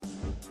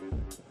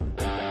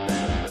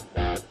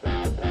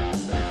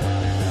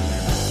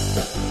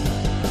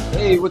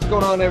Hey, what's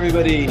going on,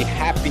 everybody?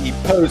 Happy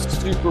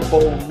post-Super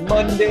Bowl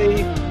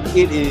Monday.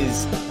 It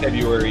is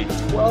February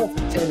 12th,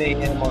 10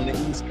 a.m. on the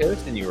East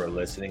Coast, and you are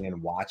listening and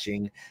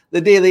watching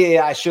the Daily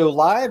AI Show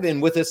live.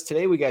 And with us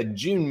today, we got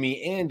June,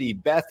 me, Andy,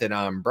 Beth, and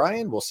I'm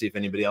Brian. We'll see if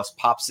anybody else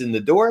pops in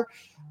the door.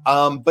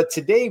 But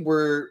today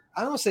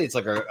I don't say it's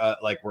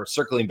like we're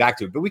circling back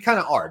to it, but we kind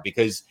of are,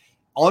 because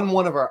on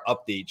one of our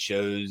update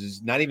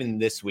shows, not even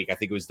this week, I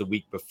think it was the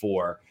week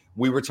before,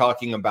 we were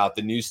talking about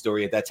the news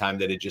story at that time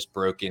that had just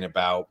broken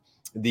about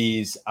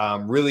these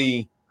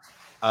really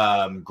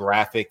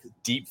graphic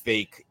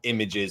deepfake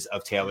images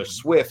of Taylor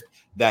Swift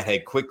that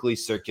had quickly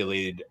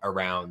circulated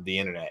around the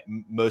internet,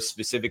 most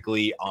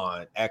specifically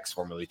on X,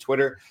 formerly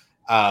Twitter,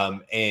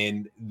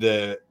 and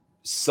the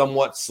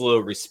somewhat slow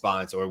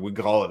response, or we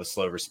call it a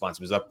slow response,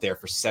 was up there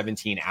for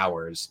 17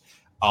 hours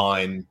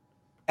on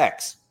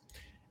X.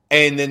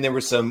 And then there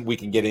was some, we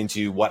can get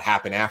into what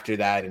happened after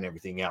that and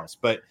everything else.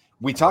 But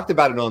we talked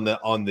about it on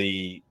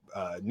the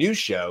news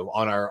show,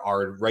 on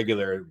our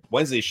regular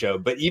Wednesday show.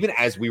 But even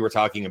as we were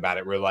talking about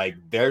it, we're like,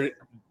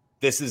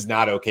 this is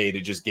not okay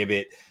to just give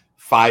it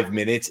 5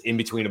 minutes in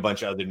between a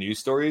bunch of other news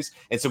stories.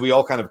 And so we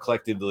all kind of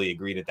collectively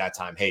agreed at that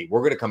time, hey,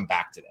 we're going to come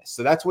back to this.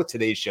 So that's what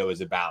today's show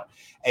is about.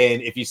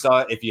 And if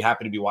you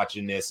happen to be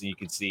watching this and you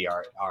can see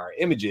our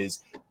images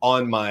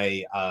on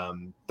my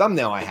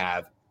thumbnail,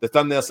 the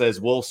thumbnail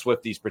says, "Will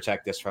Swifties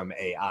protect us from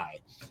AI?"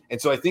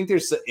 And so I think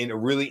there's a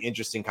really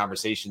interesting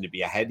conversation to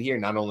be ahead here,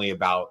 not only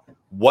about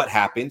what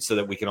happened so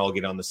that we can all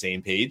get on the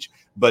same page,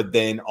 but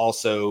then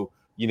also,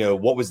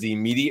 what was the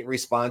immediate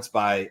response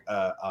by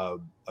a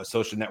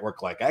social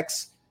network like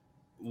X?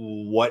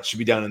 What should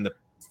be done in the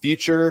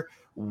future?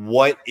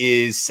 What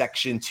is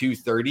Section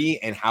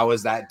 230 and how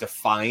is that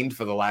defined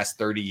for the last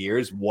 30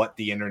 years? What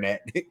the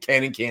internet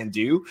can and can't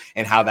do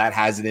and how that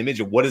has an image,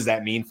 and what does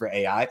that mean for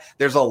AI?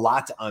 There's a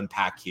lot to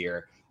unpack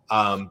here.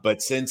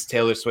 But since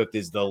Taylor Swift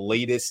is the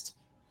latest,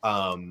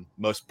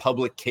 most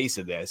public case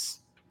of this,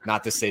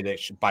 not to say that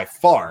by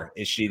far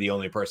is she the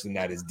only person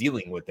that is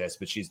dealing with this,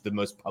 but she's the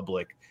most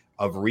public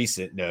of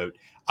recent note.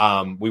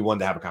 We wanted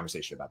to have a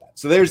conversation about that.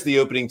 So there's the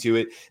opening to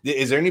it.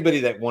 Is there anybody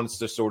that wants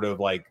to sort of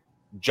like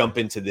jump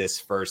into this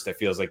first? That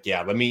feels like,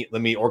 yeah, let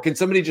me, or can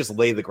somebody just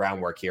lay the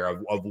groundwork here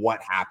of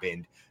what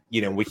happened?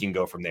 We can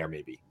go from there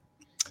maybe.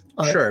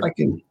 Sure. I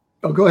can.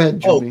 Oh, go ahead,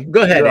 Jimmy.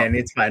 Go ahead, Andy.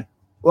 It's fine.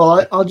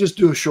 Well, I'll just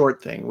do a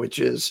short thing, which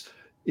is,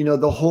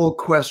 the whole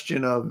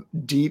question of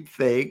deep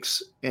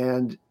fakes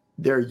and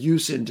their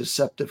use in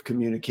deceptive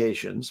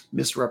communications,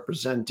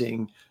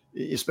 misrepresenting,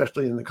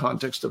 especially in the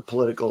context of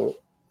political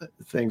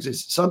things,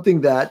 is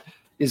something that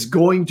is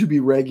going to be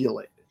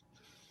regulated.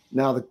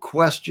 Now, the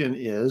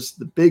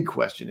big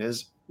question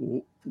is,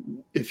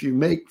 if you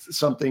make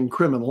something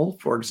criminal,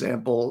 for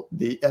example,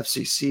 the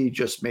FCC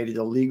just made it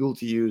illegal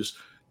to use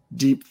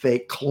deep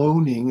fake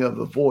cloning of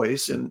a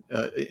voice in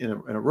a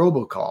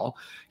robocall.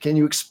 Can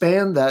you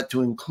expand that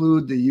to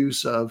include the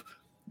use of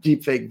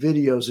deep fake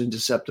videos in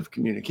deceptive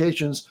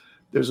communications?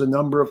 There's a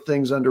number of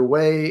things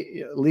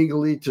underway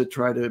legally to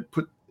try to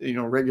put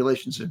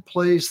regulations in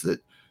place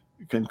that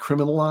can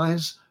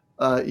criminalize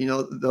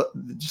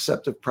the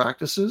deceptive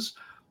practices.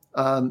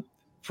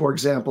 For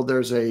example,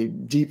 there's a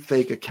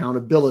Deepfake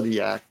Accountability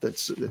Act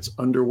that's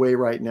underway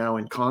right now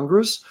in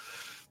Congress.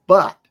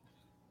 But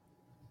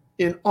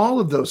in all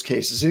of those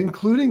cases,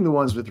 including the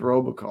ones with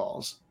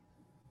robocalls,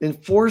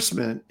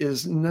 enforcement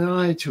is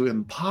nigh to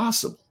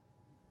impossible.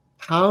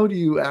 How do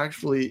you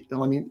actually?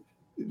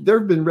 There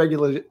have been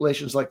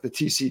regulations like the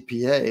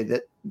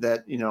TCPA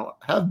that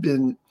have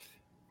been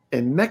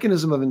a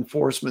mechanism of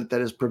enforcement that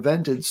has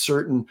prevented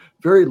certain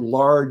very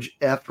large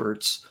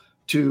efforts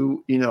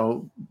to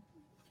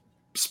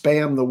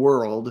spam the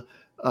world.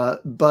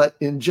 But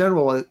in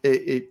general,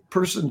 a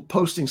person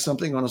posting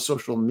something on a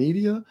social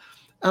media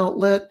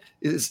outlet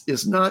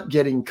is not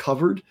getting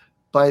covered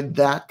by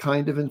that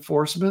kind of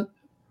enforcement,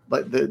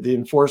 like the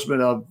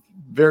enforcement of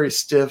very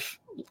stiff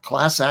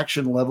class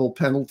action level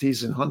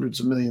penalties in hundreds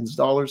of millions of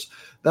dollars.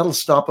 That'll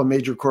stop a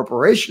major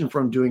corporation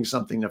from doing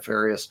something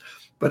nefarious.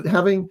 But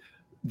having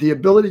the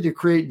ability to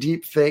create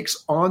deep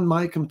fakes on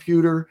my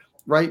computer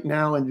right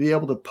now and be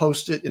able to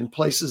post it in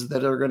places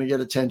that are going to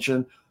get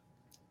attention,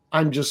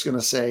 I'm just going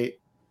to say,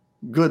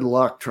 good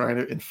luck trying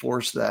to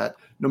enforce that,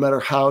 no matter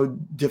how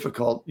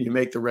difficult you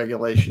make the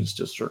regulations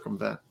to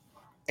circumvent.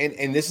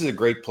 And this is a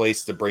great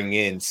place to bring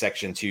in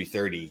Section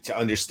 230 to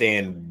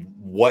understand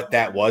what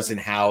that was and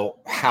how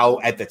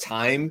at the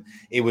time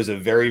it was a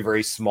very,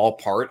 very small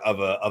part of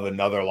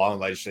another law and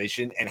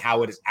legislation, and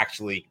how it has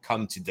actually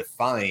come to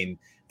define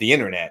the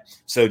internet.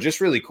 So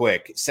just really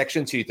quick,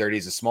 Section 230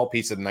 is a small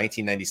piece of the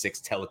 1996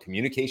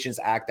 Telecommunications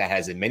Act that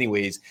has in many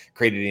ways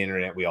created the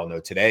internet we all know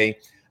today.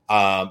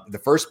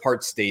 The first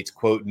part states,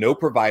 quote, "No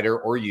provider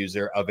or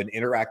user of an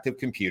interactive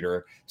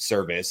computer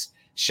service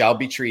shall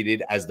be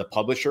treated as the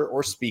publisher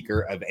or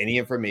speaker of any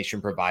information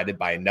provided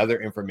by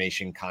another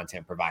information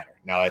content provider."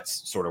 Now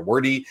that's sort of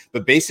wordy,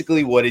 but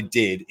basically what it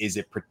did is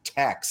it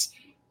protects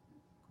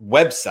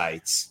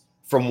websites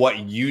from what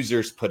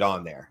users put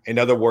on there. In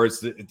other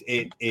words,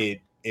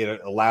 it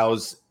it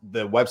allows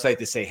the website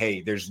to say,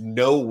 hey, there's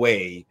no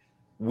way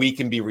we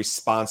can be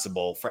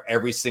responsible for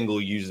every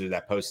single user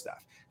that posts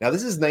stuff. Now,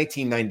 this is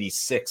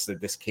 1996 that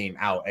this came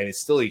out, and it's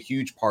still a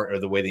huge part of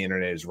the way the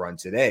internet is run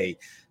today.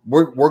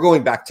 We're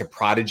going back to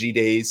Prodigy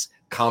days,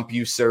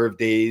 CompuServe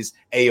days,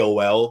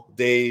 AOL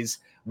days,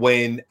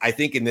 when I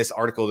think in this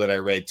article that I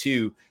read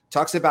too,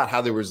 talks about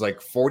how there was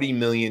like 40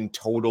 million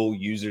total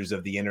users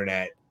of the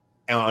internet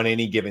on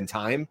any given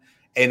time.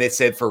 And it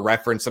said, for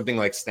reference, something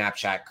like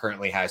Snapchat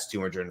currently has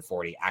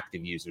 240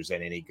 active users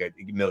at any good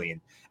million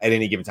at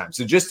any given time.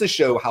 So just to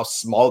show how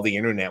small the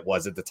internet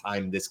was at the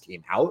time this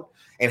came out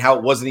and how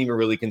it wasn't even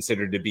really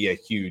considered to be a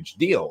huge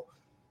deal.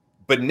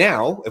 But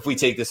now, if we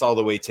take this all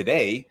the way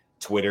today,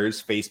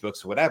 Twitter's,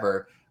 Facebook's,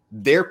 whatever,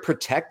 they're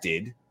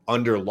protected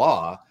under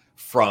law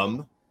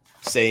from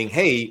saying,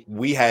 hey,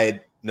 we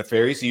had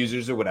nefarious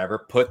users or whatever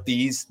put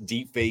these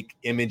deepfake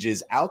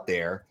images out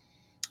there,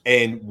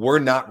 and we're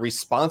not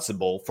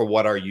responsible for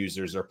what our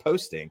users are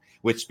posting,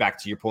 which, back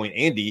to your point,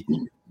 Andy,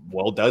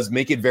 well, does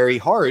make it very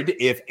hard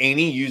if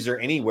any user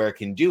anywhere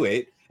can do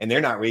it and they're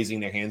not raising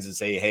their hands and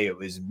say, hey, it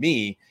was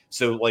me.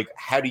 So like,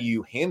 how do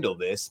you handle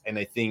this? And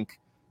I think,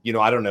 you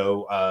know, I don't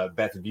know,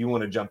 Beth, if you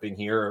want to jump in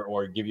here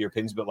or give your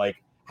opinions, but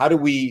like, how do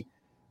we,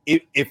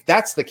 if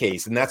that's the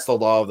case, and that's the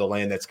law of the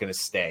land that's going to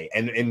stay,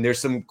 and there's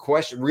some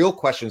real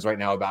questions right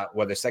now about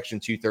whether Section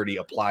 230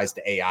 applies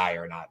to AI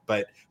or not,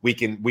 but we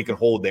can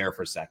hold there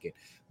for a second.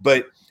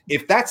 But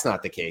if that's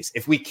not the case,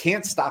 if we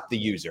can't stop the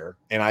user,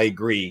 and I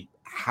agree,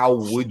 how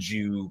would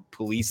you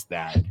police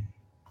that?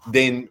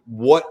 Then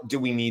what do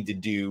we need to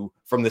do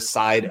from the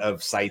side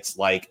of sites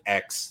like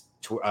X,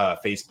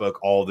 Facebook,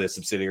 all the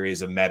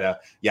subsidiaries of Meta,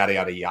 yada,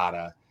 yada,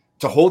 yada,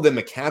 to hold them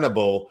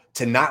accountable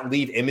to not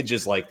leave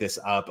images like this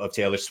up of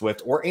Taylor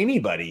Swift or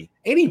anybody.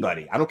 I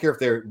don't care if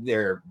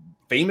they're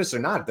famous or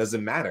not. It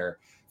doesn't matter.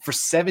 For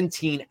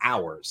 17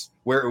 hours,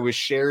 where it was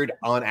shared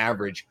on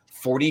average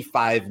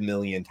 45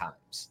 million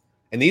times.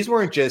 And these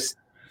weren't just,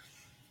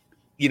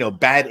 you know,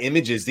 bad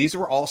images. These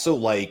were also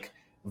like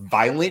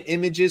violent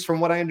images, from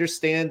what I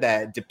understand,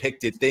 that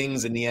depicted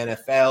things in the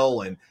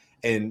NFL and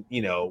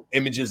you know,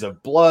 images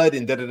of blood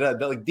and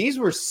da-da-da. Like, these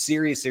were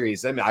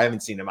serious. I mean, I haven't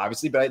seen them,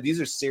 obviously, but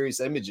these are serious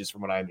images from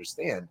what I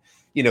understand.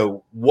 You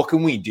know, what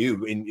can we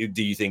do? And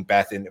do you think,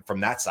 Beth, from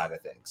that side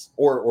of things,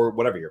 or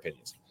whatever your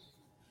opinions?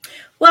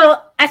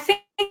 Well, I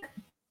think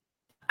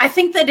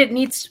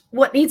that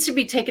what needs to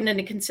be taken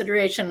into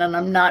consideration, and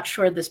I'm not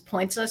sure this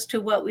points us to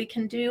what we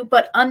can do,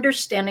 but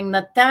understanding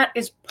that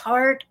is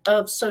part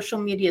of social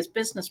media's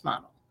business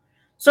model.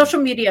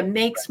 Social media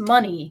makes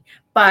money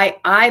by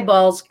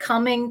eyeballs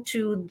coming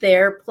to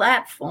their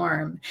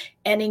platform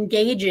and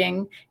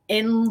engaging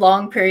in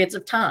long periods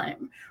of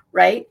time,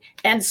 right?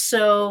 And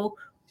so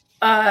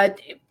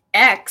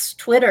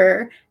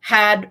Twitter,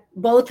 had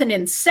both an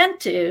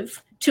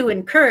incentive to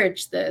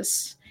encourage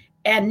this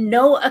and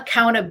no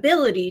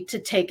accountability to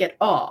take it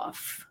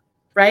off,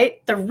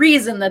 right? The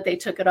reason that they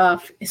took it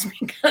off is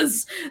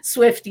because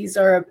Swifties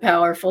are a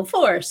powerful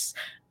force.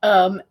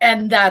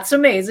 And that's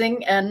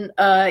amazing. And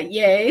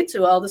yay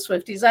to all the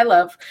Swifties I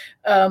love.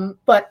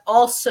 But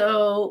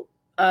also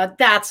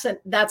that's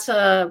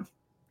a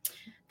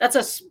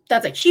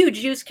huge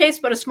use case,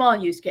 but a small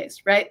use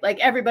case, right? Like,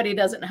 everybody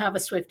doesn't have a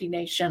Swiftie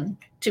nation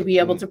to be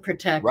able to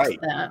protect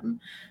them.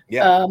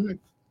 Yeah.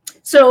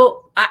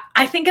 So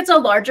I think it's a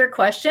larger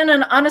question.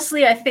 And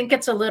honestly, I think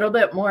it's a little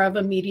bit more of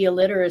a media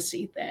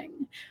literacy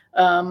thing.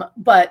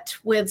 But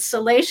with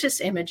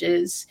salacious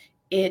images,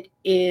 it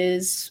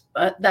is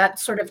that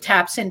sort of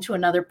taps into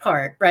another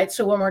part, right?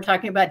 So when we're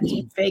talking about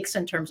deep fakes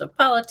in terms of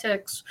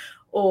politics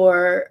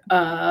or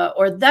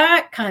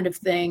that kind of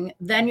thing,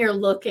 then you're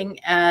looking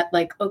at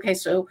like, okay,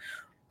 so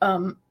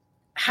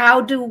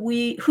how do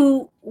we?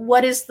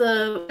 What is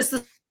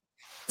the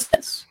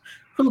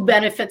who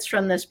benefits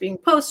from this being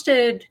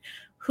posted?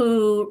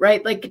 Who,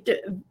 right? Like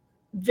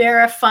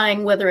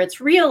verifying whether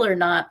it's real or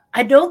not.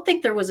 I don't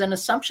think there was an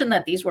assumption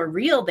that these were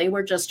real. They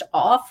were just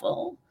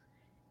awful.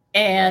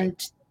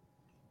 And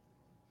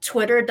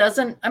Twitter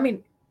doesn't, I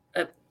mean,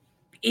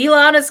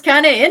 Elon is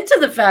kind of into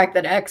the fact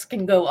that X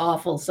can go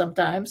awful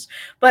sometimes,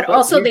 but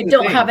also they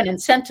don't have an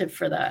incentive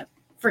for that.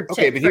 But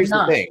here's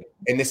the thing,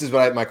 and this is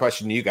what my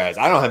question to you guys.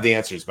 I don't have the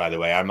answers, by the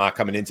way. I'm not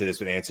coming into this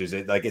with answers.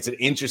 It's an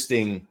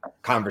interesting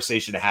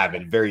conversation to have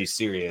and very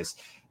serious.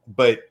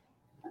 But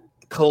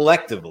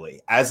collectively,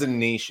 as a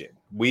nation,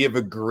 we have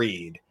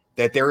agreed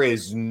that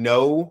there's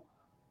no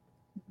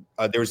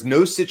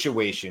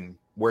situation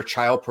where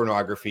child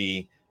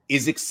pornography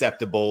is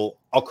acceptable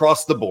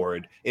across the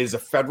board. It is a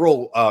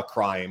federal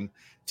crime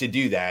to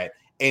do that.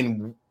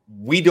 And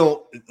we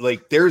don't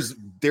there's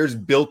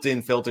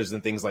built-in filters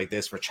and things like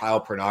this for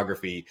child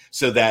pornography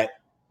so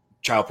that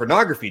child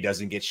pornography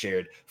doesn't get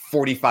shared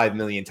 45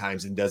 million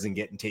times and doesn't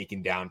get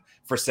taken down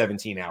for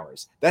 17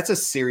 hours. That's a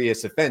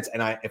serious offense.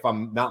 And if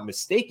I'm not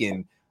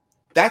mistaken,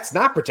 that's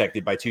not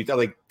protected by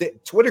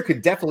Twitter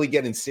could definitely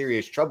get in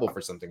serious trouble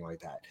for something like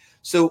that.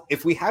 So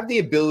if we have the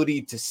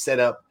ability to set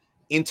up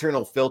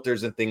internal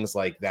filters and things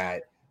like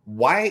that,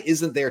 why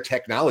isn't there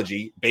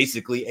technology,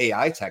 basically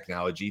AI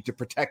technology, to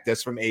protect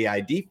us from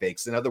AI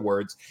deepfakes? In other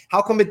words,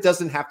 how come it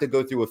doesn't have to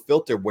go through a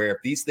filter where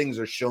if these things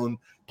are shown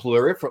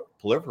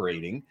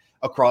proliferating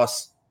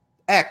across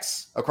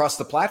X, across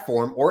the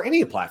platform, or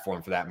any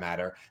platform for that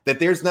matter, that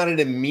there's not an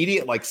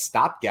immediate like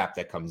stopgap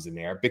that comes in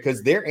there?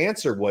 Because their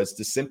answer was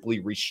to simply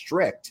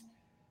restrict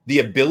the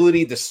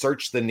ability to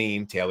search the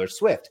name Taylor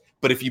Swift.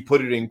 But if you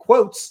put it in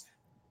quotes,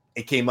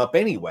 it came up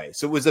anyway.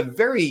 So it was a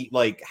very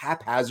like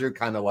haphazard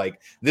kind of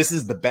like, this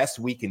is the best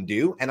we can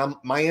do. And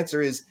my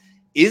answer is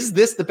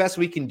this the best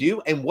we can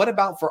do? And what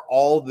about for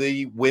all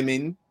the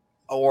women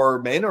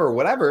or men or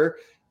whatever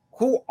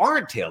who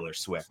aren't Taylor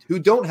Swift, who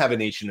don't have a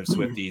nation of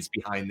Swifties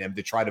behind them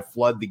to try to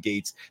flood the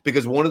gates?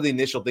 Because one of the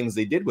initial things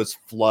they did was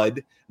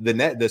flood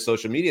the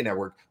social media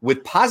network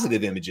with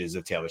positive images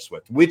of Taylor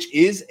Swift, which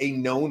is a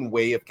known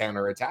way of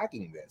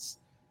counterattacking this.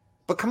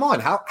 But come on,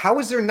 how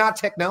is there not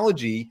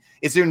technology?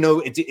 Is there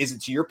no, is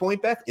it to your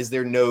point, Beth? Is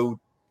there no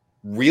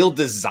real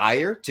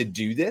desire to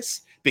do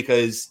this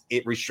because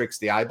it restricts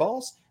the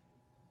eyeballs?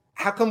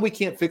 How come we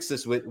can't fix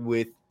this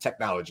with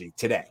technology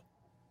today?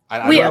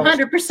 We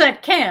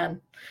 100%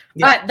 can.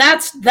 Yeah.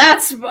 That's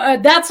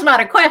not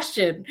a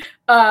question.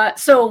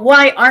 So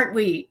why aren't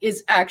we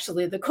is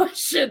actually the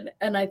question,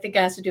 and I think it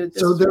has to do with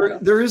this. So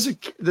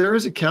there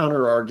is a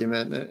counter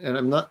argument,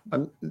 and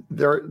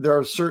there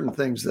are certain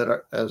things that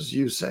are, as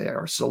you say,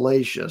 are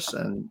salacious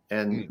and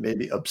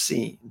maybe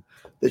obscene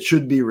that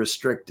should be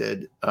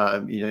restricted,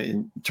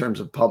 in terms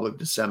of public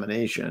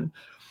dissemination.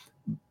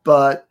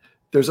 But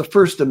there's a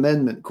First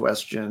Amendment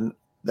question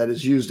that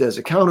is used as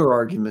a counter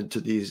argument to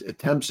these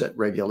attempts at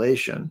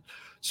regulation.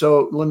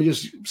 So let me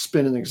just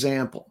spin an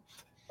example.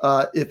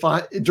 If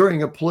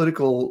during a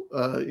political,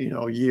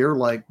 year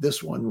like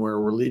this one, where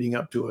we're leading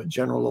up to a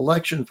general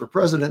election for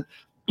president,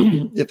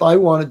 if I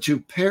wanted to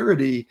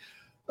parody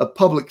a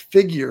public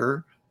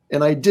figure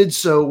and I did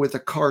so with a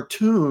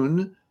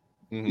cartoon,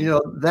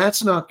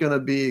 that's not going to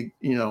be,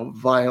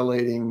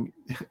 violating,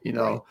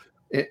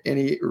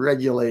 any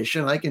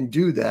regulation. I can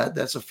do that.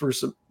 That's a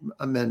First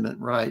Amendment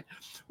right.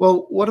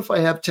 Well, what if I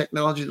have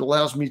technology that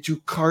allows me to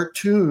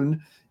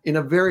cartoon in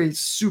a very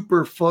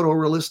super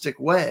photorealistic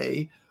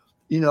way,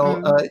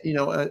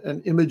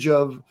 an image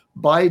of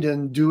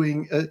Biden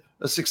doing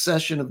a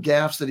succession of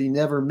gaffes that he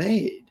never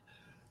made?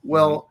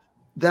 Well,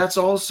 that's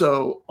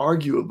also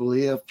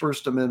arguably a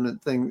First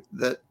Amendment thing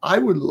that I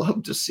would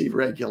love to see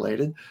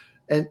regulated.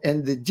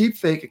 And the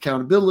Deepfake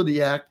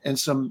Accountability Act and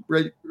some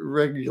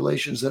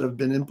regulations that have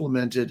been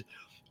implemented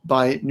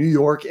by New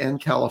York and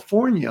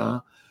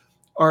California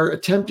are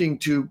attempting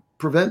to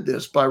prevent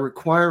this by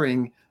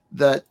requiring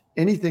that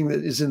anything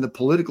that is in the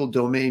political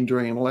domain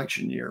during an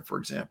election year, for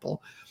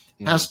example,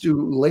 has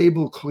to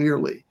label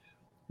clearly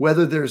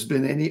whether there's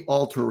been any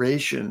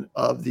alteration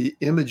of the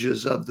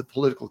images of the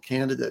political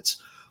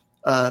candidates,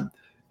 and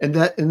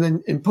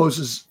then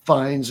imposes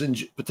fines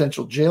and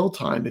potential jail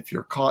time if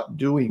you're caught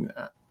doing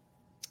that.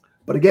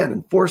 But again,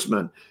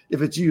 enforcement,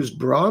 if it's used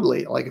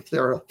broadly, like if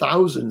there are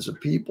thousands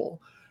of people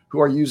who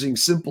are using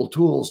simple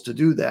tools to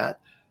do that,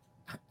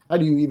 how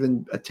do you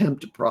even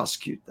attempt to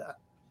prosecute that?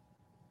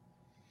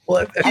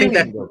 Well, I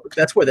think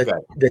that's where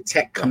the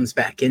tech comes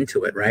back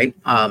into it, right?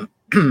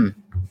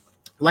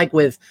 Like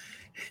with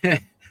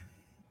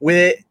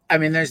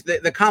there's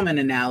the common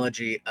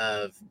analogy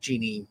of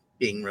genie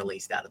being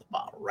released out of the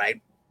bottle,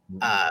 right?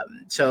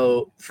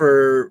 So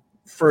for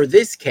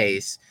this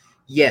case,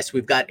 yes,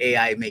 we've got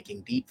AI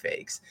making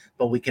deepfakes,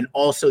 but we can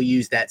also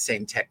use that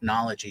same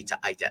technology to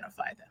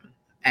identify them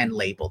and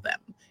label them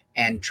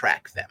and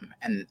track them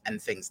and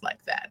things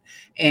like that.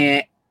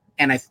 And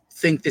I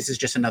think this is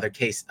just another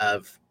case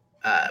of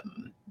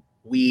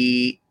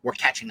we're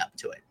catching up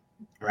to it,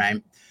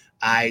 right?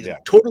 I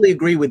totally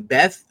agree with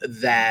Beth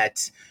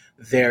that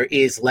there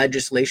is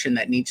legislation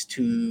that needs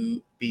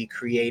to be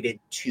created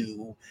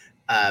to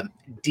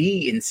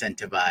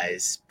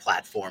de-incentivize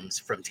platforms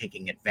from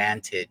taking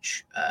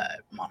advantage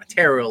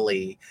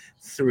monetarily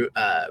through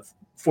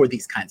for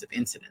these kinds of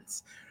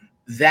incidents.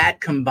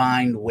 That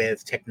combined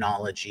with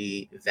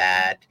technology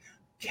that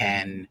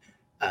can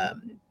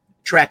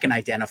track and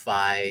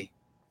identify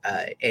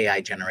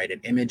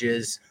AI-generated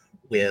images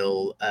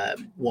will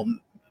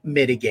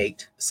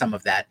mitigate some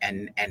of that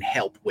and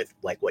help with,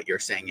 like what you're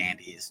saying,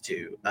 Andy, is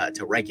to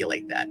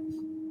regulate that.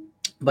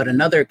 But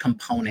another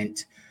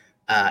component,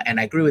 and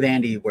I agree with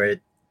Andy, where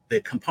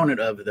the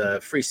component of the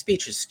free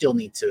speech is still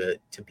need to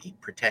be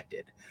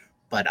protected,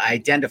 but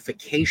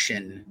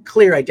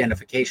clear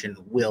identification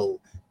will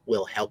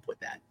help with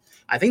that.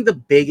 I think the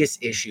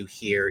biggest issue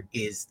here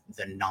is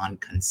the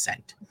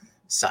non-consent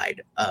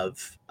side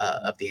of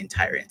the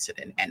entire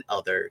incident and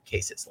other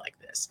cases like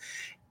this.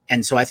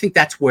 And so I think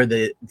that's where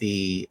the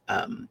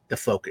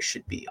focus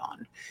should be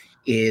on,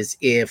 is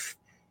if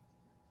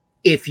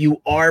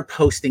you are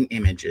posting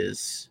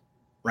images,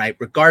 right,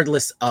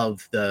 regardless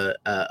of the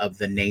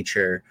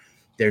nature,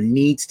 there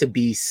needs to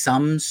be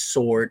some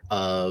sort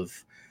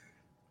of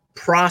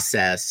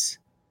process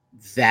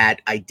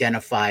that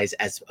identifies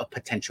as a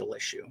potential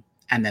issue,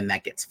 and then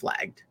that gets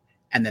flagged.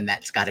 and then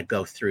that's got to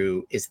go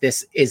through, is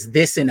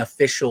this an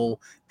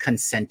official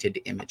consented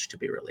image to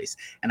be released?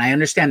 And I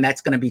understand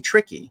that's going to be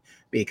tricky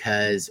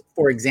because,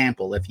 for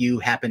example, if you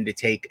happen to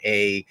take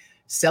a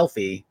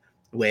selfie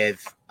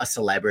with a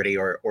celebrity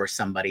or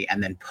somebody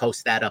and then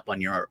post that up on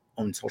your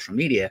own social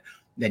media,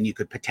 then you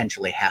could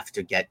potentially have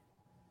to get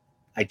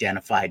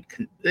identified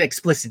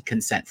explicit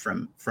consent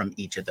from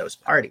each of those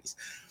parties.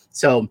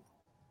 So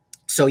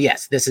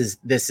yes, this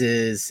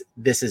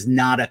is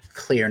not a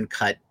clear and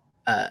cut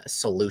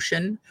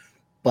solution,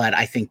 but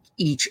I think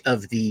each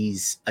of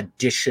these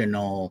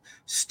additional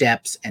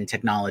steps and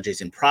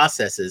technologies and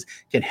processes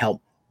can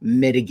help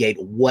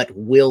mitigate what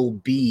will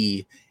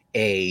be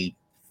a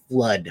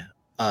flood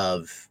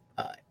of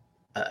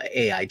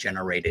AI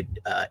generated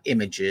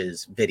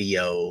images,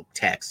 video,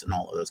 text, and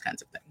all of those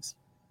kinds of things.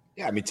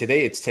 Yeah, I mean,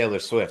 today it's Taylor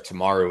Swift,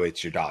 tomorrow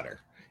it's your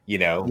daughter.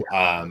 And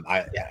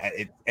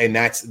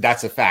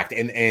that's a fact.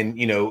 And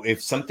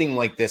if something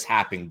like this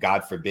happened,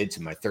 God forbid,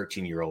 to my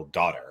 13-year-old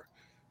daughter,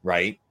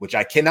 right, which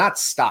I cannot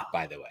stop,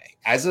 by the way,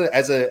 as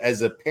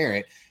a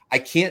parent, I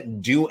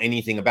can't do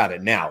anything about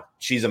it. Now,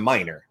 she's a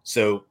minor,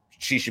 so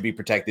she should be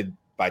protected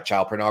by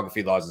child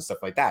pornography laws and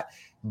stuff like that.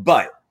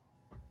 But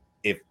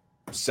if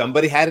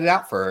somebody had it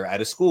out for her at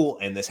a school,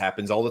 and this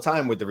happens all the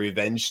time with the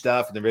revenge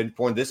stuff and the revenge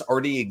porn, this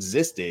already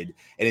existed,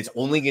 and it's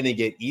only going to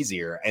get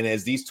easier. And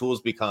as these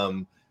tools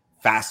become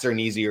faster and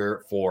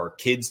easier for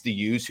kids to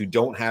use who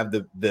don't have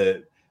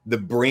the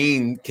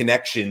brain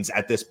connections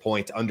at this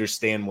point to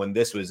understand when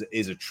this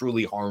is a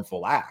truly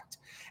harmful act.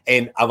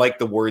 And I like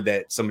the word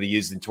that somebody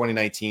used in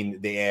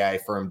 2019, the AI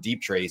firm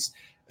Deeptrace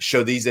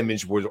showed these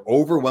images were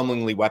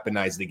overwhelmingly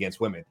weaponized against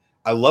women.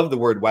 I love the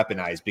word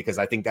weaponized because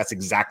I think that's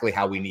exactly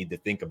how we need to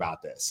think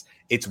about this.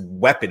 It's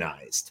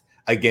weaponized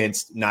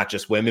against not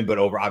just women, but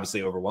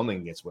obviously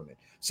overwhelming against women.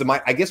 So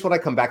I guess what I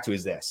come back to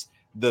is this.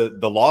 The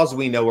laws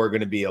we know are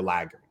going to be a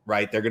laggard,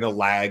 right? They're going to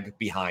lag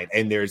behind.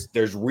 And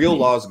there's real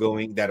laws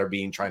that are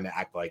trying to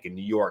act like in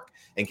New York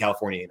and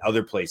California and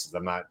other places.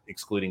 I'm not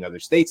excluding other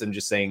states. I'm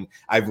just saying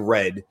I've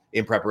read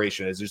in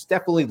preparation as there's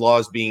definitely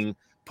laws being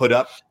put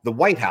up. The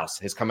White House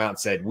has come out and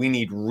said, we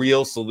need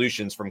real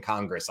solutions from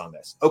Congress on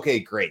this. Okay,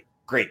 great.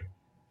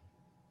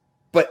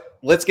 But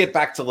let's get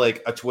back to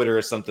like a Twitter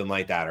or something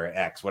like that, or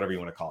X, whatever you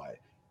want to call it.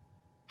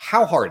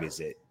 How hard is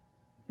it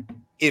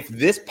if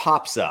this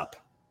pops up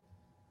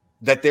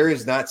that there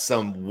is not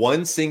some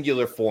one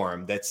singular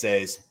form that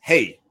says,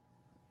 hey,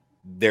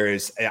 there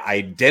is an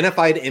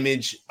identified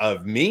image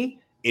of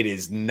me. It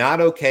is not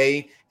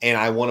okay. And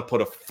I want to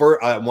put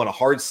a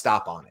hard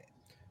stop on it.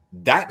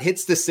 That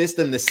hits the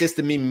system. The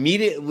system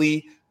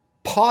immediately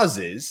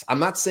pauses. I'm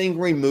not saying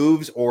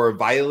removes or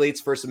violates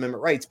First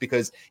Amendment rights,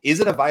 because is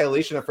it a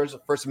violation of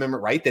First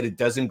Amendment right that it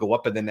doesn't go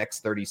up in the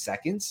next 30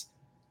 seconds?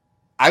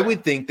 I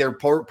would think they're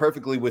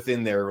perfectly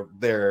within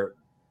their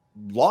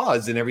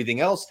laws and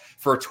everything else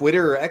for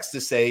Twitter or X to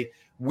say,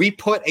 we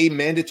put a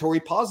mandatory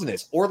pause in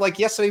this. Or like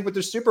yesterday with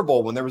the Super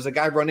Bowl, when there was a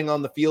guy running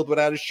on the field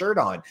without his shirt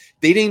on,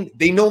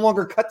 they no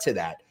longer cut to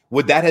that.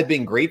 Would that have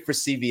been great for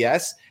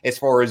CBS as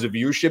far as a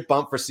viewership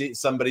bump for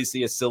somebody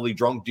see a silly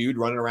drunk dude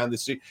running around the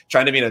street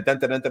trying to be they're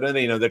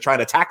trying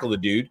to tackle the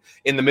dude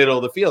in the middle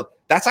of the field?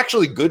 That's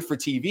actually good for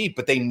TV,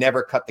 but they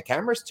never cut the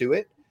cameras to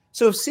it.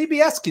 So if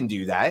CBS can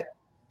do that,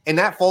 and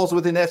that falls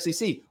within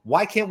FCC,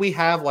 why can't we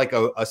have like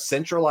a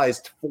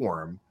centralized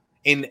form?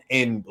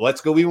 And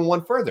let's go even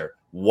one further.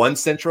 One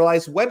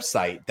centralized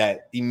website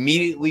that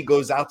immediately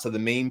goes out to the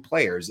main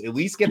players. At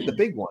least get the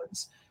big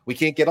ones. We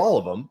can't get all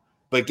of them,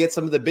 but get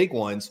some of the big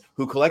ones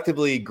who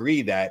collectively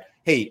agree that,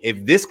 hey,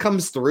 if this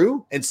comes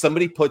through and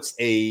somebody puts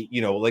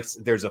like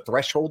there's a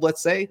threshold,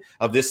 let's say,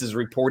 of this is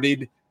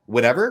reported,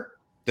 whatever,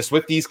 the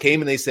Swifties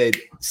came and they said,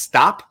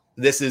 stop,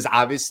 this is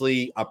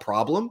obviously a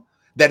problem,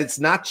 that it's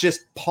not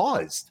just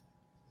paused,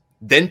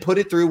 then put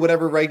it through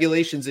whatever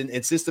regulations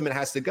and system it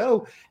has to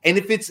go. And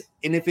if it's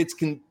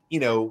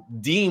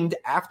deemed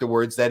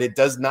afterwards that it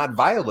does not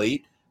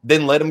violate,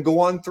 then let them go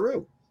on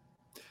through.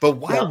 But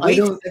why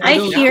wait? I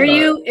hear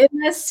you in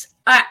this.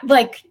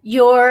 Like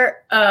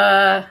your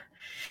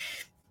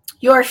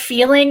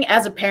feeling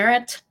as a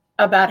parent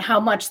about how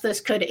much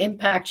this could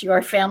impact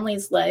your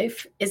family's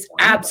life is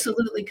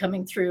absolutely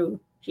coming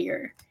through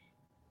here.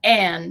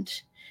 And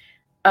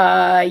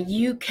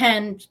you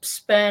can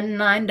spend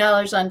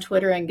 $9 on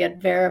Twitter and get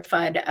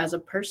verified as a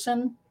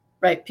person,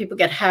 right? People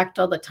get hacked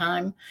all the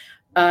time.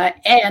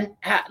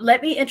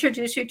 Let me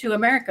introduce you to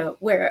America,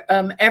 where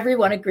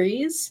everyone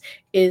agrees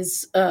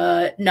is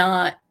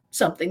not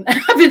something that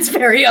happens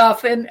very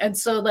often. And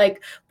so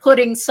like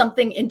putting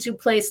something into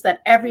place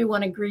that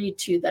everyone agreed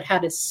to that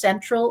had a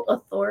central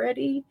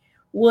authority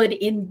would,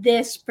 in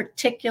this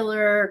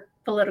particular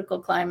political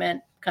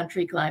climate,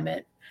 country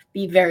climate,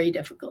 be very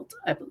difficult,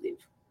 I believe.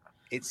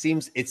 It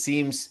seems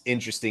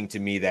interesting to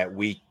me that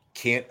we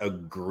can't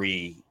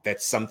agree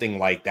that something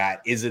like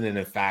that isn't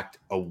in fact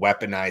a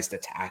weaponized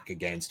attack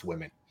against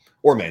women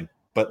or men,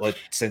 but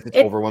since it's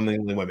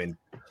overwhelmingly women.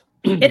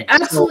 It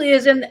absolutely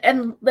is.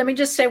 And let me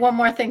just say one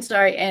more thing.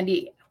 Sorry,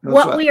 Andy.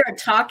 What we are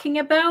talking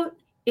about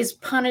is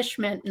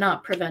punishment,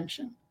 not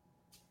prevention.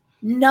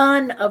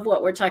 none of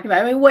what we're talking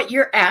about. I mean, what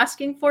you're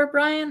asking for,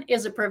 Brian,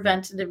 is a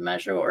preventative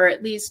measure, or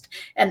at least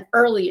an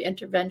early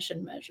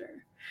intervention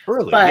measure.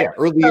 But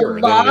earlier the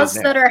laws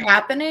than that are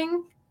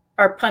happening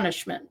are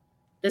punishment.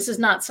 This is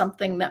not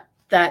something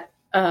that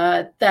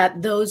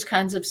those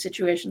kinds of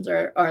situations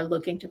are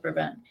looking to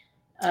prevent.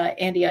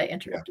 Andy, I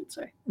interrupted. Yeah.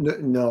 Sorry.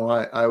 No,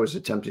 I was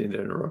attempting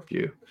to interrupt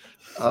you,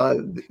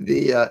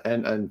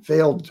 and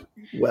failed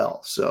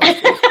well. So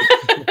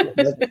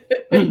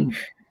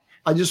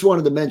I just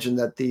wanted to mention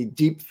that the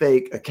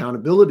Deepfake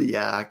Accountability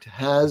Act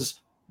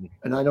has,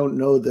 and I don't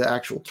know the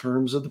actual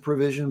terms of the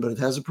provision, but it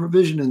has a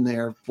provision in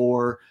there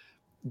for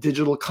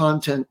digital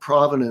content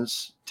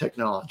provenance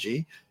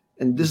technology.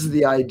 And this is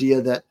the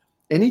idea that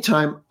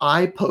anytime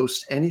I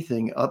post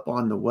anything up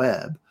on the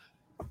web,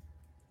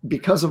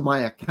 because of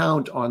my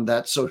account on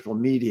that social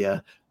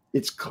media,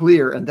 it's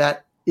clear. And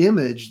that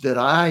image that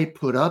I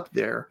put up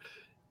there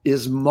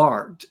is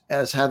marked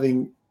as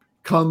having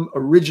come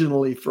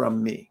originally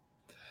from me.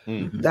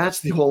 Mm-hmm. That's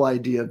the whole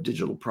idea of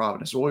digital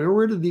provenance. Well,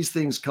 where do these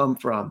things come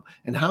from?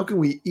 And how can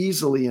we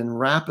easily and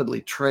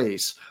rapidly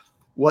trace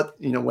what,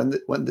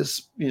 when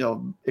this,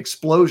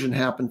 explosion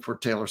happened for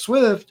Taylor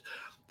Swift,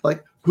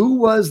 like who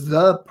was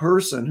the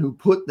person who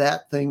put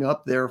that thing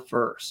up there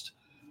first?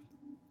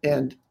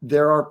 And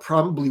there are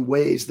probably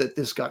ways that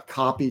this got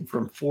copied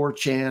from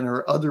 4chan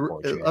or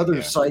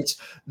other sites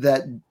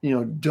that,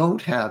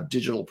 don't have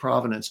digital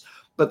provenance.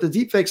 But the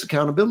Deepfakes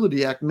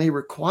Accountability Act may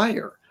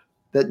require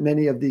that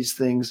many of these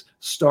things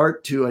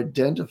start to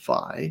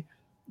identify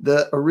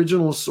the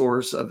original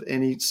source of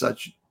any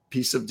such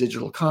piece of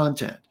digital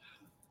content.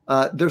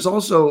 There's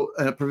also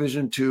a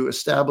provision to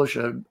establish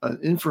an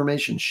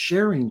information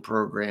sharing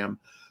program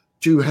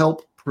to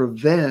help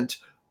prevent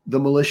the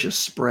malicious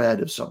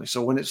spread of something.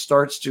 So when it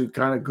starts to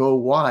kind of go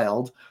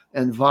wild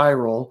and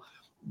viral,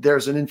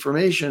 there's an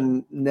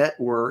information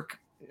network.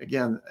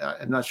 Again,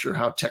 I'm not sure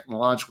how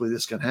technologically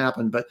this can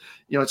happen, but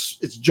it's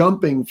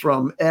jumping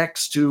from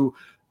X to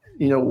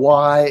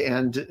Y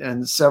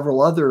and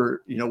several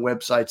other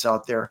websites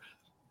out there.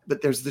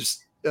 But there's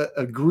this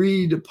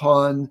agreed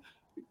upon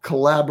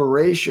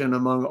collaboration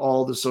among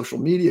all the social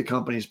media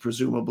companies,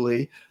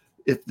 presumably,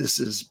 if this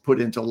is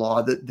put into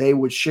law, that they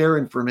would share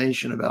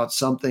information about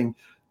something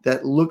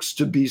that looks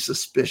to be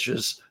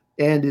suspicious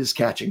and is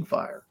catching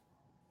fire.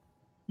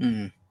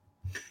 Mm.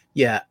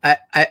 Yeah,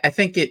 I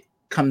think it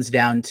comes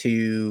down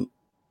to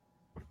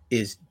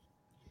is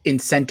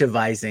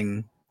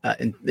incentivizing,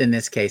 in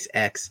this case,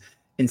 X,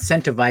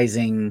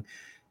 incentivizing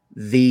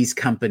these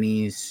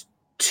companies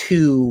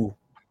to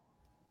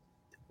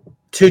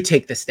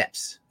take the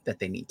steps that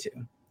they need to,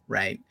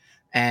 right?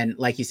 And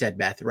like you said,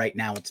 Beth, right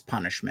now it's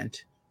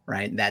punishment,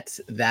 right?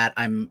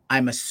 I'm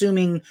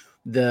assuming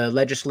the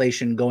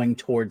legislation going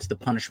towards the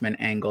punishment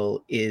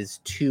angle is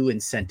to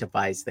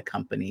incentivize the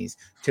companies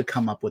to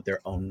come up with their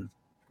own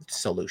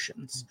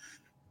solutions.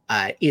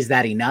 Is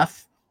that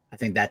enough? I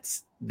think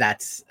that's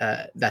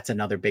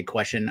another big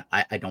question.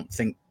 I don't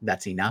think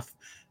that's enough.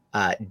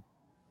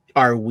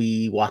 Are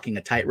we walking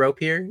a tightrope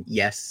here?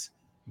 Yes,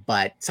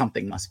 but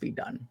something must be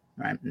done,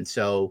 right? And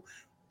so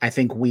I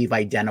think we've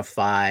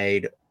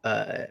identified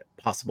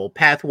possible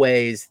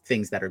pathways,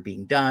 things that are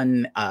being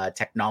done,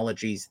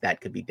 technologies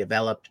that could be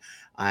developed.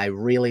 I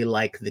really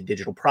like the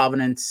digital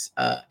provenance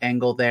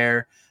angle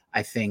there.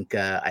 I think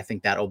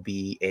that'll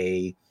be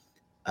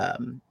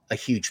a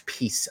huge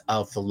piece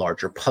of the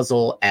larger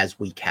puzzle as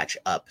we catch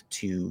up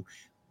to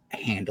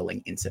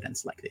handling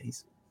incidents like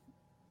these.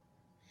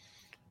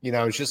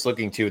 I was just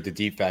looking too at the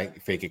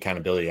Deepfake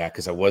Accountability Act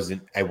because I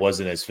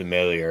wasn't as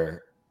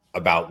familiar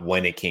about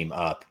when it came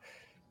up.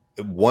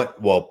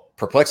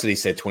 Perplexity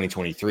said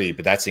 2023,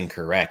 but that's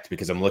incorrect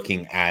because I'm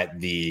looking at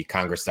the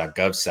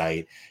Congress.gov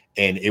site,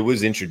 and it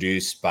was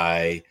introduced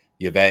by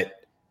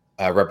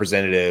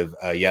Representative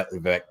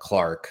Yvette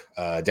Clarke,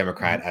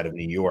 Democrat out of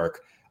New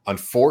York, on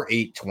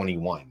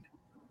 4/8/21.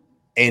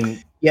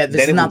 And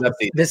this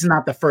is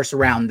not the first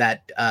round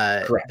that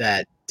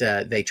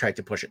they tried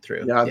to push it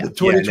through. Yeah, the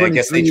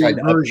 2023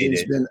 version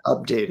has been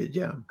updated.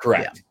 Yeah,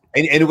 correct. Yeah.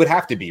 And it would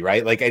have to be,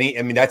 right? Like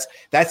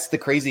that's the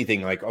crazy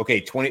thing. Like,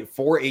 okay,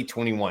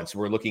 4/8/21. So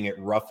we're looking at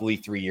roughly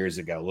 3 years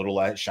ago, a little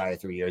less shy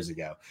of 3 years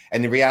ago.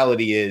 And the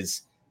reality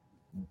is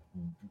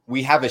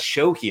we have a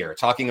show here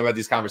talking about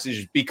these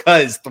conversations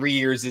because 3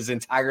 years is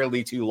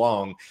entirely too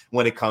long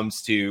when it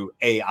comes to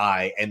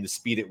AI and the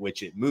speed at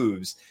which it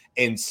moves.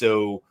 And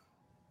so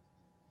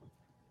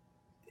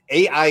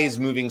AI is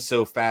moving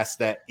so fast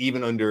that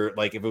even under,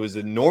 like, if it was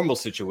a normal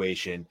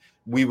situation,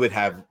 we would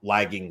have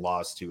lagging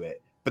laws to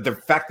it. But the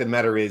fact of the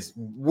matter is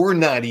we're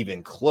not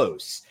even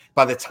close.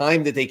 By the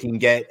time that they can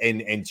get,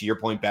 and to your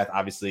point, Beth,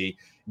 obviously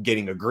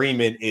getting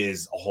agreement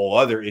is a whole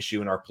other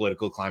issue in our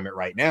political climate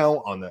right now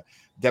on the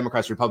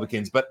Democrats,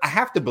 Republicans. But I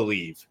have to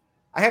believe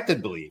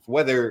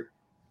whether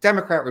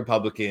Democrat,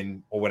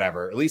 Republican, or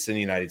whatever, at least in the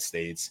United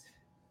States,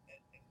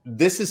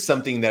 this is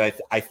something that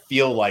I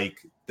feel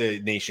like the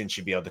nation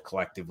should be able to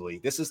collectively.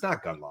 This is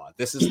not gun law.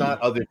 This is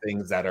not other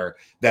things that are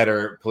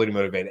politically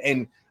motivated.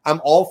 And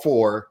I'm all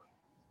for,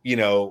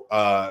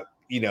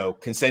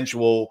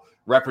 consensual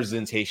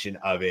representation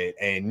of it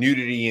and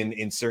nudity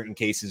in certain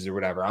cases or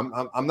whatever.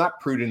 I'm not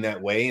prude in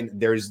that way, and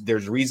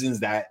there's reasons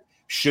that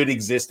should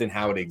exist and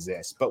how it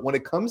exists. But when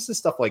it comes to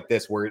stuff like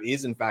this, where it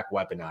is in fact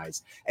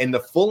weaponized, and the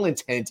full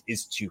intent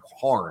is to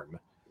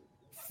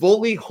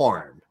fully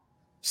harm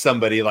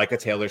somebody like a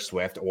Taylor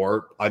Swift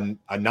or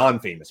a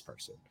non-famous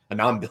person, a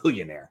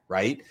non-billionaire,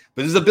 right?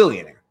 But this is a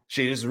billionaire.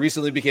 She just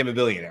recently became a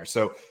billionaire,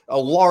 so a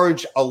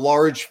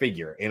large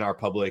figure in our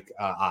public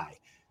eye.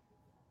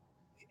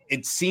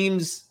 It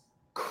seems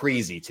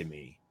crazy to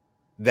me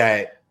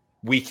that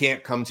we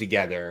can't come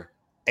together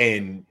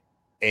and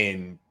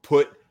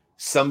put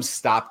some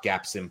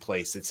stopgaps in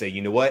place that say,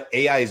 you know what,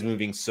 AI is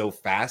moving so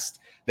fast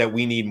that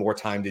we need more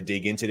time to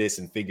dig into this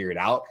and figure it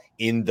out.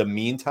 In the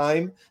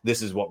meantime,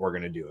 this is what we're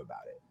going to do about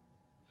it.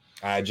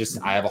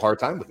 I have a hard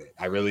time with it.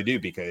 I really do,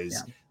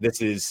 because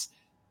this is,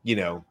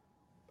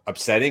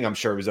 upsetting. I'm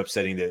sure it was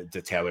upsetting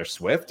to Taylor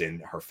Swift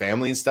and her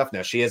family and stuff.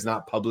 Now, she has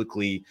not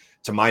publicly,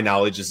 to my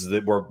knowledge, this is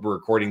that we're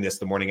recording this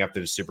the morning after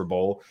the Super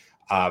Bowl.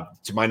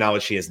 To my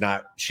knowledge, she did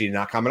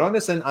not comment on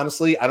this. And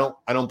honestly, I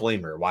don't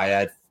blame her. Why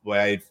add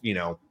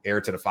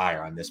air to the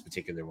fire on this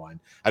particular one?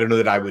 I don't know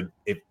that I would,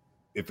 if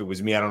it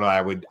was me, I don't know,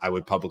 I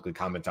would publicly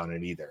comment on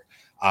it either.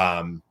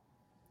 I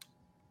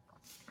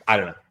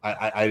don't know.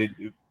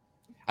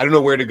 I don't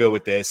know where to go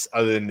with this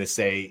other than to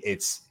say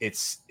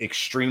it's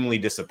extremely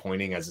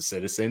disappointing as a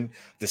citizen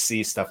to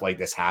see stuff like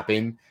this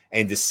happen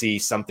and to see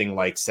something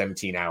like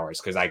 17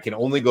 hours. Because I can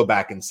only go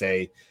back and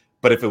say,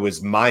 but if it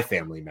was my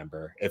family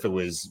member, if it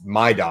was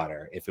my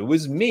daughter, if it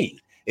was me,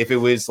 if it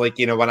was like,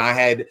 when I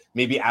had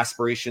maybe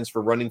aspirations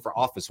for running for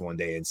office one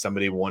day and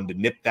somebody wanted to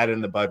nip that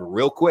in the bud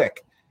real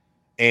quick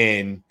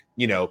and,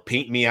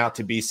 paint me out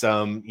to be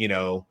some,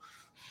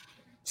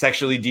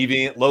 sexually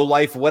deviant, low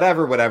life,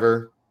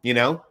 whatever,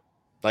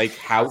 like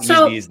how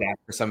easy is that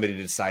for somebody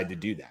to decide to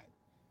do that?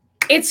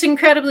 It's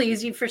incredibly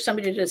easy for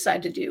somebody to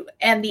decide to do.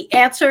 And the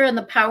answer and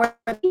the power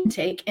we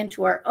take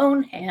into our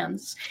own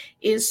hands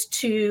is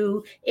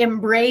to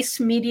embrace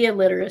media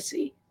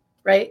literacy,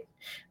 right?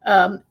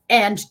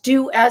 And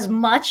do as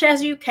much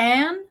as you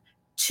can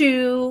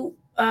to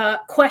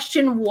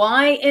question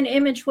why an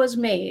image was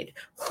made,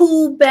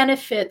 who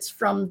benefits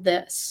from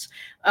this,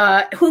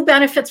 who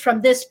benefits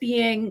from this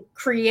being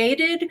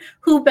created,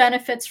 who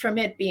benefits from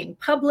it being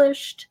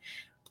published,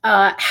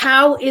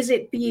 how is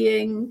it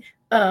being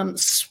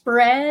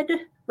spread,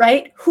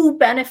 right? Who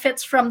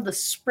benefits from the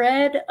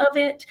spread of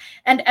it?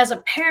 And as a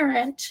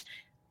parent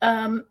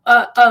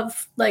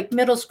of like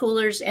middle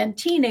schoolers and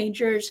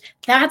teenagers,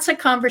 that's a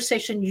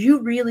conversation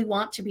you really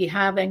want to be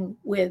having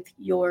with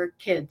your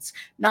kids,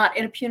 not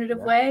in a punitive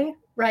way,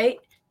 right?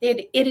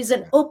 It is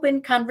an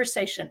open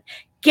conversation.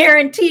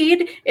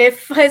 Guaranteed,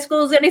 if high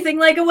school is anything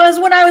like it was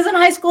when I was in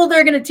high school,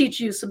 they're going to teach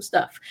you some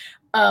stuff.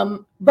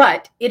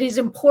 But it is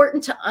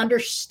important to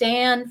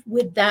understand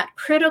with that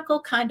critical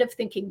kind of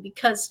thinking,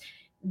 because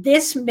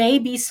this may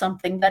be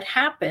something that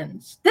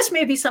happens. This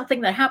may be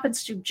something that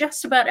happens to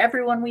just about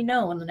everyone we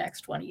know in the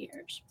next 20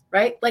 years,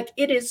 right? Like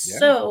it is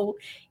so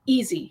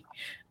easy.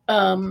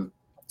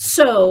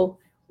 So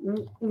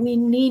we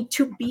need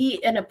to be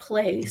in a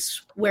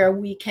place where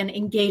we can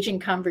engage in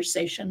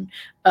conversation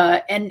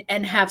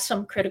and have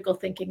some critical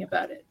thinking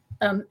about it.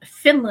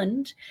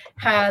 Finland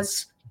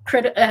has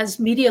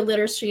media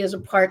literacy as a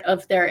part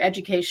of their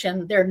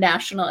education, their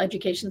national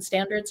education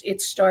standards.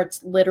 It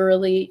starts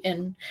literally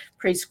in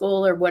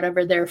preschool or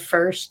whatever their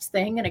first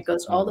thing, and it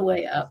goes all the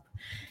way up.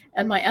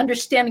 And my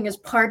understanding is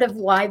part of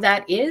why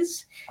that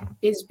is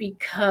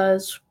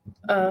because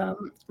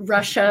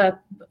Russia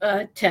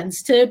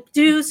tends to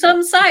do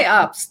some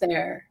psyops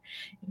there.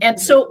 And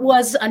so it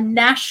was a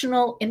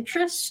national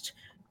interest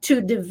to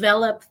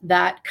develop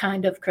that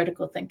kind of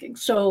critical thinking.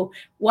 So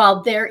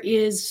while there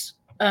is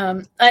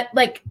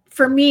like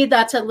for me,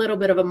 that's a little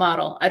bit of a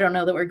model. I don't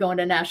know that we're going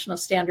to national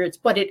standards,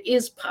 but it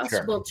is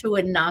possible to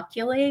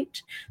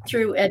inoculate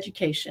through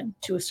education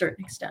to a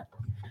certain extent.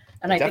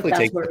 And I think that's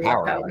takes where the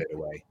power of it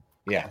away.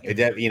 Yeah,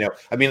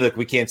 I mean, look,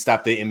 we can't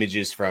stop the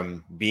images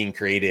from being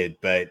created,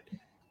 but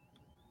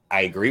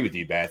I agree with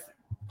you, Beth.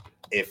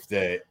 If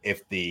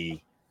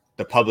the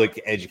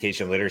public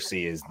education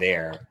literacy is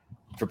there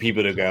for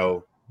people to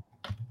go,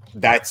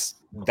 that's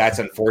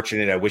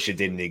unfortunate. I wish it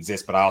didn't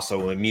exist, but I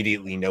also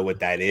immediately know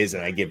what that is,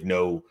 and I give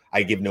no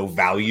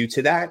value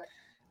to that.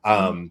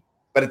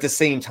 But at the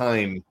same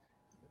time,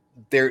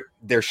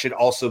 there should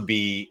also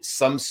be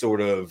some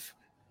sort of,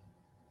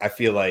 I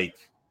feel like,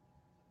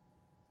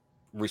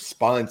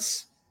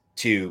 response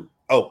to,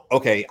 oh,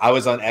 okay, I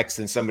was on X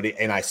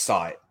and I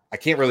saw it. I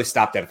can't really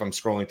stop that if I'm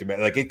scrolling through.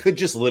 Like it could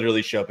just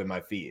literally show up in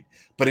my feed,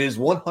 but it is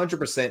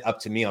 100%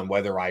 up to me on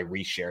whether I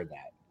reshare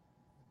that.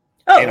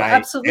 Oh,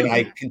 absolutely. And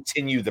I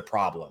continue the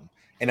problem.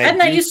 And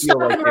then you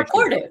stop and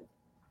report it,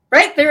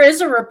 right? There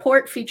is a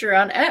report feature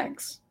on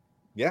X.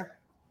 Yeah.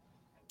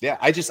 Yeah.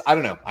 I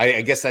don't know.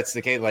 I guess that's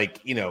the case. Like,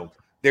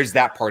 there's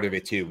that part of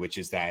it too, which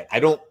is that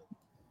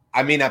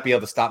I may not be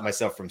able to stop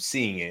myself from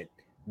seeing it,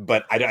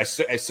 but I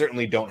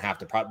certainly don't have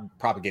to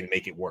propagate and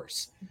make it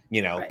worse,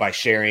 right, by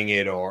sharing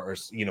it or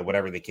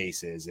whatever the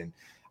case is. And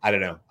I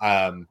don't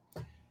know.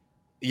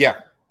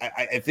 Yeah,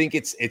 I think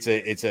it's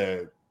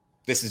a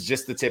this is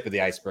just the tip of the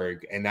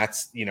iceberg, and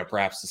that's, you know,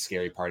 perhaps the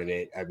scary part of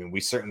it. I mean, we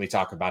certainly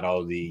talk about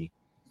all the,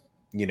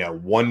 you know,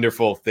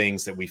 wonderful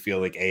things that we feel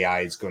like AI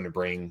is going to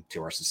bring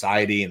to our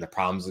society and the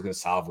problems it's going to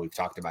solve. We've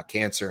talked about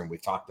cancer, and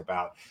we've talked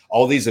about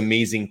all these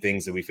amazing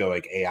things that we feel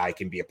like AI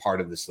can be a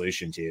part of the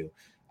solution to.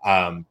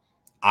 I'm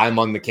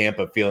on the camp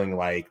of feeling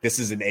like this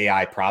is an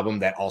AI problem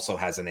that also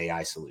has an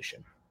AI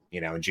solution.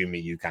 You know, and Jimmy,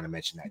 you kind of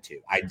mentioned that too.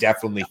 I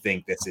definitely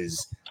think this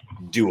is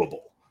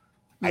doable.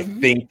 I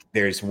think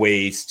there's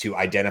ways to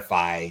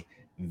identify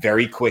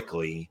very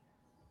quickly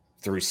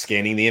through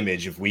scanning the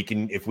image. If we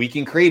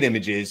can create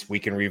images, we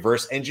can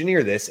reverse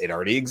engineer this. It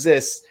already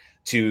exists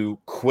to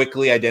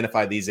quickly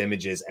identify these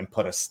images and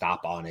put a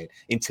stop on it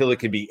until it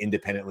can be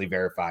independently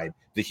verified,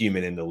 the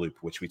human in the loop,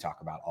 which we talk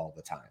about all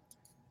the time,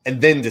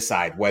 and then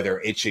decide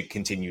whether it should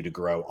continue to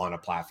grow on a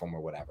platform or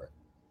whatever.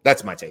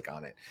 That's my take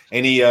on it.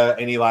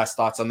 Any last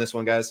thoughts on this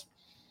one, guys?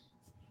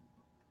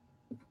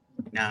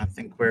 No, I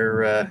think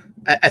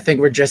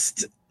we're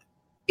just,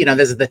 you know,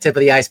 this is the tip of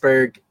the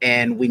iceberg,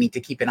 and we need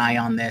to keep an eye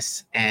on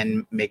this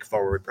and make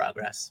forward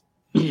progress.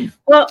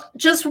 Well,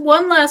 just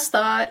one last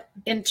thought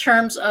in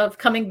terms of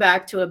coming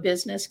back to a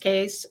business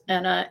case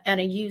and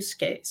a use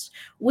case.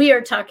 We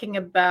are talking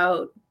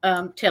about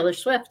Taylor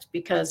Swift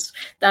because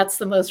that's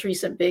the most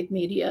recent big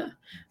media.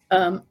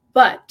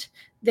 But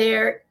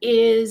there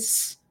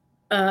is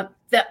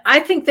I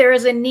think there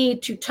is a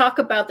need to talk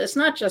about this,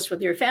 not just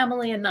with your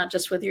family and not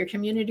just with your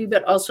community,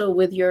 but also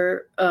with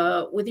your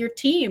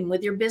team,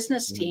 with your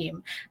business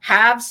team.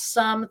 Have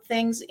some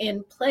things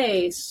in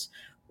place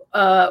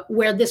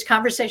where this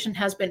conversation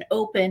has been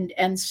opened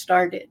and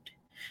started,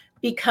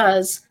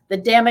 because the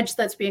damage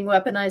that's being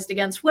weaponized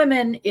against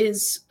women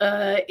is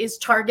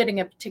targeting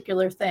a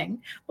particular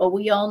thing. But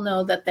we all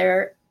know that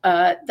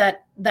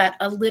that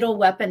a little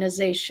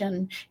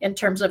weaponization in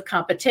terms of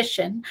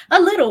competition, a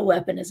little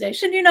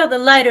weaponization, you know, the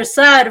lighter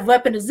side of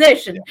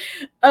weaponization,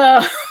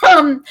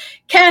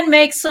 can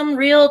make some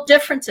real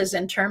differences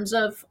in terms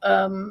of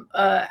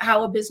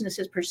how a business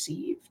is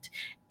perceived.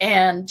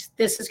 And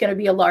this is going to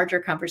be a larger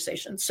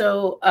conversation.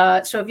 So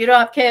if you don't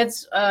have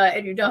kids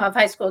and you don't have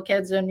high school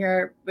kids and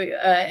you're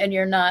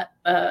not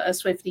a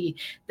Swiftie,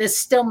 this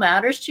still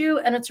matters to you,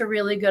 and it's a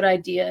really good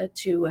idea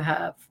to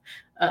have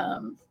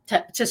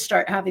to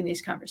start having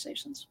these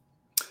conversations.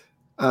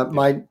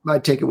 My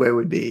takeaway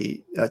would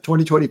be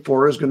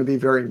 2024 is going to be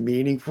very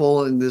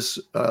meaningful in this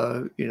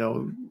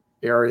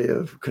area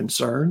of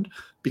concern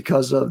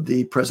because of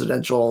the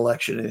presidential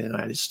election in the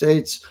United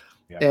States.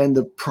 And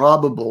the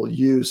probable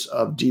use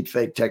of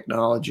deepfake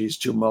technologies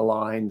to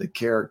malign the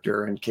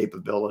character and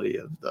capability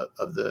of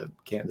the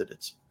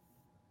candidates.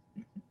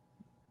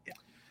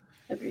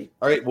 Agreed.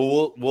 All right,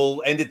 well,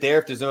 we'll end it there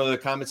if there's no other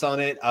comments on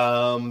it.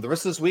 The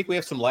rest of this week, we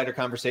have some lighter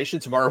conversation.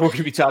 Tomorrow, we're going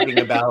to be talking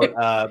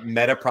about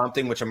meta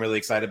prompting, which I'm really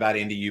excited about.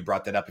 Andy, you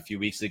brought that up a few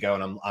weeks ago,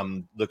 and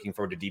I'm looking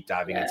forward to deep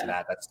diving into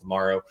that. That's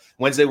tomorrow.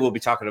 Wednesday, we'll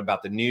be talking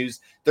about the news.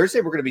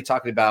 Thursday, we're going to be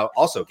talking about,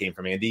 also came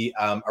from Andy,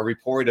 a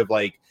report of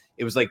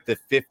it was like the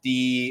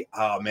 50,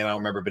 I don't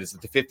remember, but it's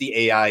the 50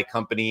 AI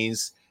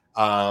companies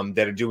that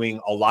are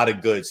doing a lot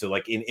of good. So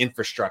like in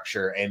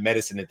infrastructure and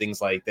medicine and things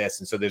like this.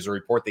 And so there's a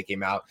report that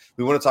came out.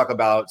 We want to talk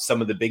about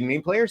some of the big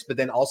name players, but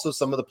then also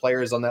some of the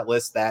players on that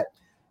list that,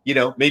 you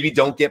know, maybe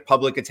don't get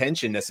public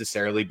attention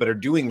necessarily, but are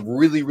doing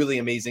really, really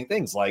amazing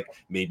things, like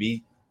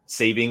maybe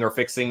saving or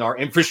fixing our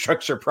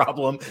infrastructure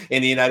problem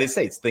in the United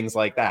States, things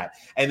like that.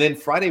 And then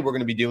Friday, we're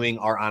going to be doing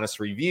our honest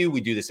review.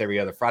 We do this every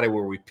other Friday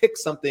where we pick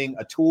something,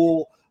 a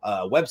tool,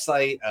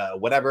 website,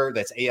 whatever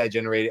that's AI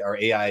generated or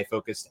AI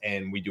focused,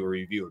 and we do a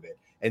review of it.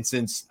 And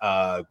since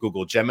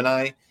Google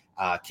Gemini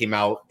came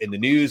out in the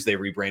news, they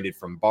rebranded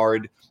from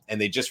Bard, and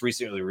they just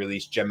recently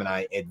released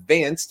Gemini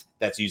Advanced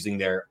that's using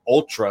their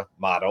Ultra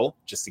model,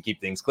 just to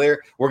keep things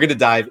clear. We're going to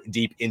dive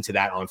deep into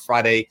that on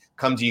Friday,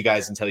 come to you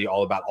guys and tell you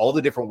all about all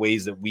the different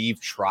ways that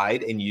we've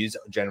tried and used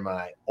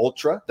Gemini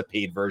Ultra, the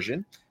paid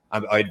version.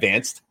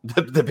 Advanced,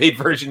 the paid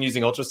version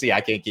using Ultra. See, I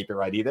can't keep it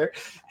right either.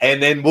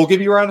 And then we'll give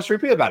you our honest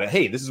review about it.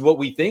 Hey, this is what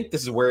we think.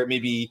 This is where it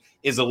maybe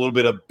is a little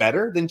bit of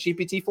better than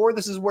GPT-4.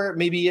 This is where it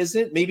maybe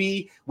isn't.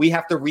 Maybe we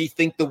have to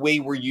rethink the way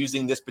we're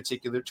using this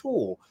particular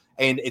tool.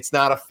 And it's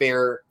not a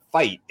fair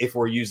fight if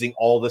we're using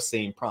all the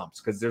same prompts,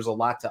 because there's a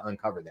lot to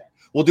uncover there.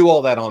 We'll do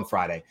all that on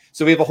Friday.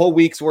 So we have a whole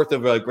week's worth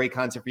of great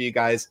content for you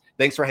guys.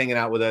 Thanks for hanging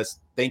out with us.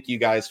 Thank you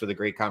guys for the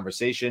great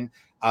conversation.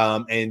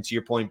 And to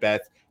your point,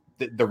 Beth,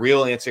 the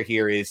real answer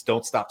here is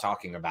don't stop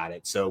talking about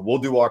it. So we'll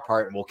do our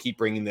part, and we'll keep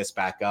bringing this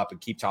back up and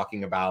keep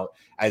talking about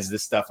as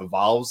this stuff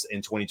evolves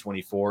in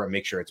 2024, and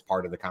make sure it's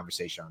part of the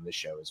conversation on this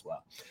show as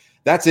well.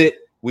 That's it.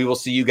 We will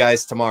see you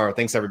guys tomorrow.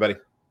 Thanks, everybody.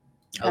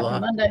 Happy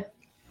Monday.